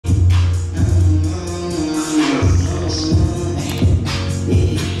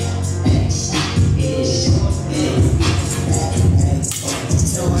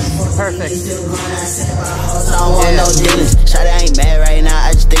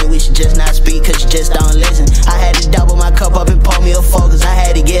just don't listen. I had to double my cup up and pour me a four, cause I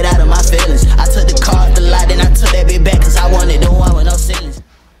had to get out of my feelings. I took the car off the lot, then I took that bitch back, cause I wanted the one with no ceilings.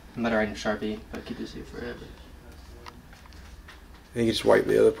 I'm about to write in Sharpie, but keep this here forever. I think you just wipe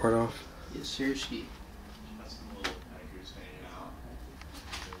the other part off. Yes, seriously.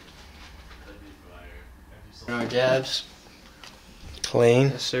 Our jabs. Clean.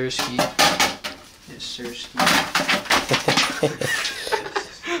 Yes, sir, ski. Yes, sir, ski.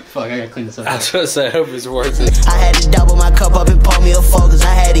 Fuck, I gotta clean this up. I was supposed to say, I hope it's worth it. I had to double my cup up and pour me a four, cause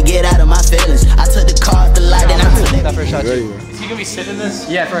I had to get out of my feelings. I took the car off the lot, then I took that first shot. Is he gonna be sitting this?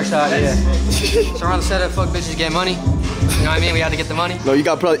 Yeah, first shot, yeah. So we're on the set of fuck bitches get money. You know what I mean? We had to get the money. No, you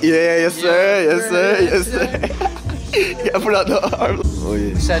got probably, yes sir, yes sir, yes sir. You gotta put out the arm. Oh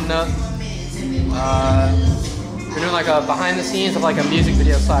yeah. We're setting up. We're doing like a behind the scenes of like a music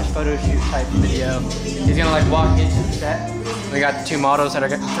video / photo shoot type video. He's gonna like walk into the set. We got the 3 models that are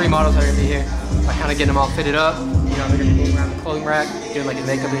gonna be here. I kind of get them all fitted up. You know, they're gonna be moving around the clothing rack, doing like the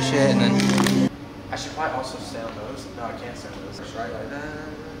makeup and shit, and then. I should probably also sound those. No, I can't sound those. That's right, like that.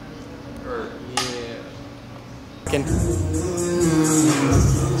 Or yeah.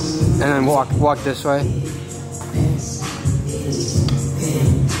 And then walk this way.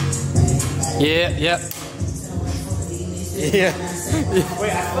 Yeah, yep. Yeah.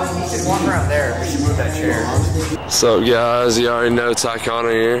 Wait, I thought you should walk around there. We should move that chair. What's up, guys? You already know Ty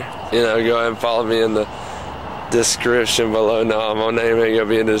Connor here. You know, go ahead and follow me in the description below. No, my name ain't gonna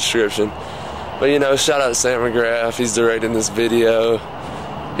be in the description. But you know, shout out to Sam McGrath. He's directing this video.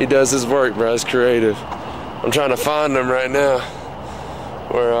 He does his work, bro. It's creative. I'm trying to find him right now.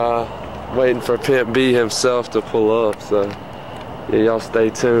 We're waiting for Pimp B himself to pull up. So yeah, y'all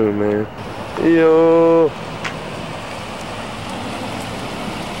stay tuned, man. Yo.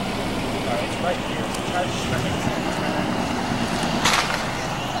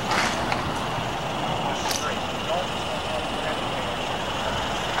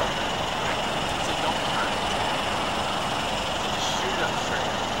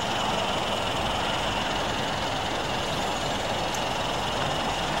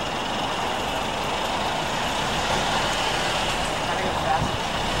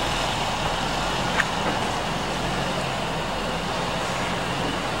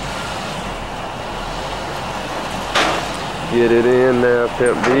 Get it in now,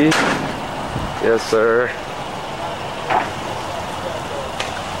 Pimp B. Yes, sir.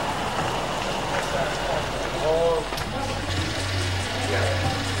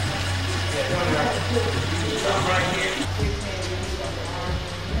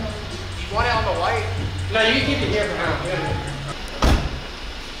 You want it on the white? No, you can keep it here for now.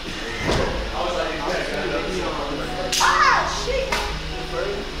 Ah, shit!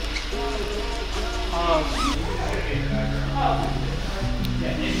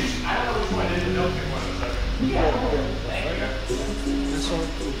 Yeah, it's just, I don't know which one it is. The milk one was okay. This one?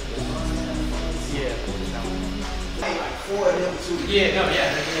 Yeah. Yeah, no, yeah.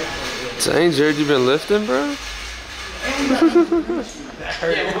 Dang, Jared, you been lifting, bro? That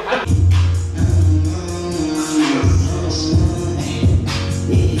hurt.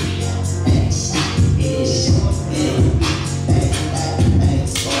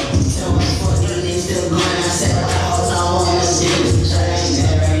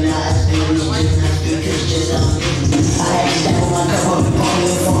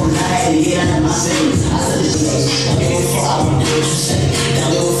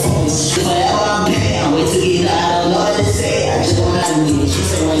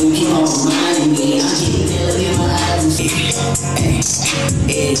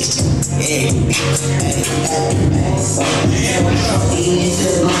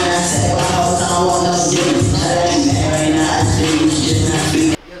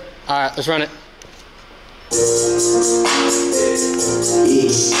 Alright, let's run it.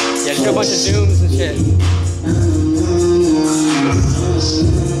 Yeah, just do a bunch of zooms and shit.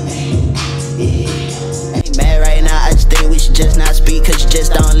 Ain't mad right now, I just think we should just not speak, cause you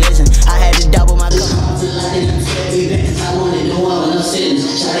just don't listen. I had to double my cup.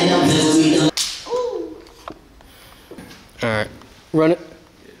 Alright, run it.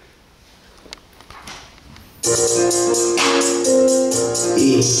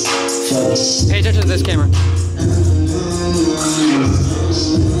 Pay attention to this camera.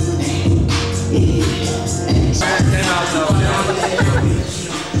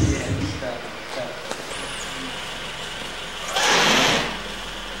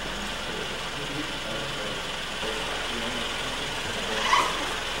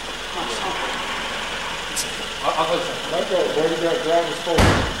 I'll go check. Where you got drivers for?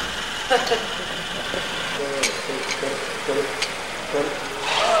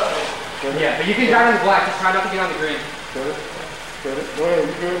 Cut it. Yeah, but you can drive in the black. Just try not to get on the green. Go ahead,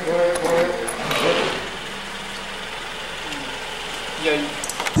 you good? Go ahead. Yo.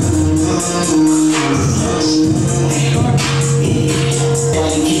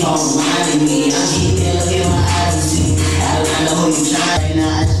 Keep on reminding me, I'm here in my eyes and see. I don't know who you trying right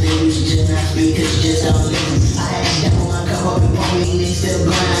now. I think we should just not speak, cause you just don't listen. I had to down one cup up and pour me, they still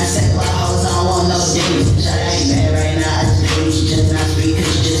going. I said my hoes, I don't want no demons. Shot ain't mad right now. I think we should just not speak, cause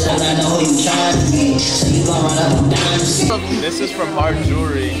you just don't know who you trying to be. So you gon' run up and down. This is from Hard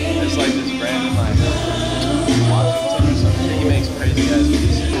Jewelry. It's like this brand in like Washington or something. He makes crazy ass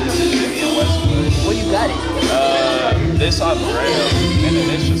pieces. This is Jimmy and Westwood. What you got it? This off Braille, and then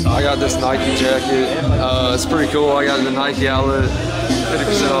this just off. I got this Nike jacket. It's pretty cool. I got the Nike outlet.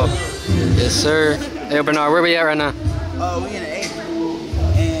 50% off. Yes, sir. Hey, Bernard, where we at right now? We in an A,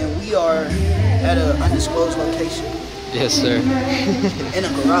 and we are at an undisclosed location Yes, sir. in a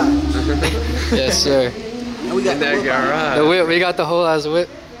garage. Yes, sir. And we got the whip on. The whip, we got the whole ass whip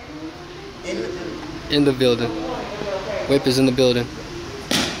in the building. Whip is in the building.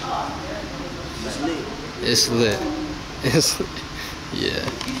 It's lit. It's lit. Yeah.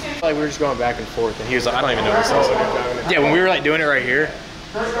 Like we were just going back and forth, and he was like, I don't even know this song. Yeah, when we were like doing it right here.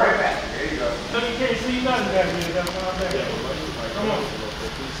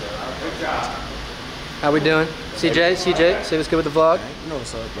 How we doing? CJ, say what's good with the vlog. You know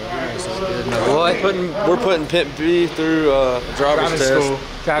what's up, bro. We're putting Pimp B through driver's test. School.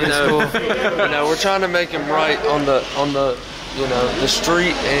 Driving school. You know, we're trying to make him right on the you know, the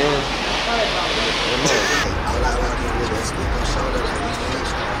street and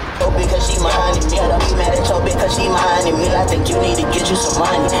because she minding me. I don't be mad at you because she minding me. I think you need to get you some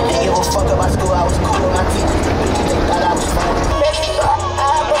money. Didn't give a fuck about school. I was cool with my teachers. The bitches, they thought I was funny.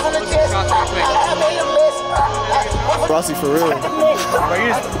 Rossi, for real.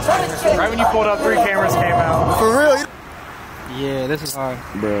 Right when you pulled up, 3 cameras came out. For real. Yeah, this is hard.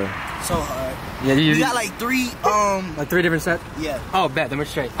 bruh. So hard. Yeah, You got like 3, like 3 different sets? yeah. Oh, bet, then we're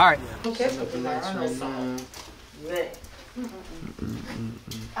straight. All right.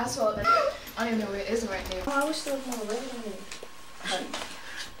 I saw that. I don't even know where it is right now. Oh, I wish there was more red in it.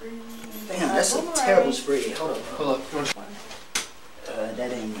 Damn, that's a terrible spread. Hold up. Pull up.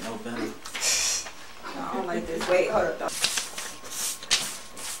 That ain't no better. I don't like this. Wait, hold up.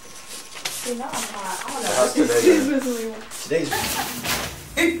 See, now I'm hot. I don't know. How's today going? Today's.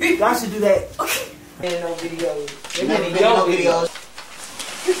 Y'all should do that. And no videos. No videos.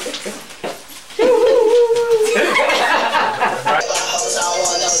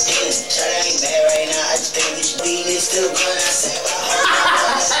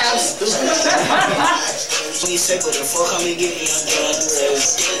 We sick with the fuck, come and get me on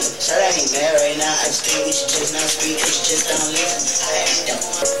drugs. Shut I ain't mad right now. I just think we should just not speak, cause you just don't listen.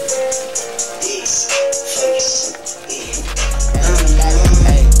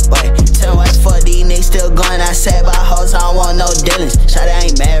 Hey, wait, tell what's for these niggas still going. I said by hoes, I don't want no dealings. Shut I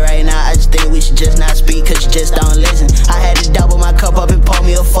ain't mad right now. I just think we should just not speak, cause you just don't listen. I had to double my cup up and pour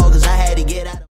me a 4, cause I had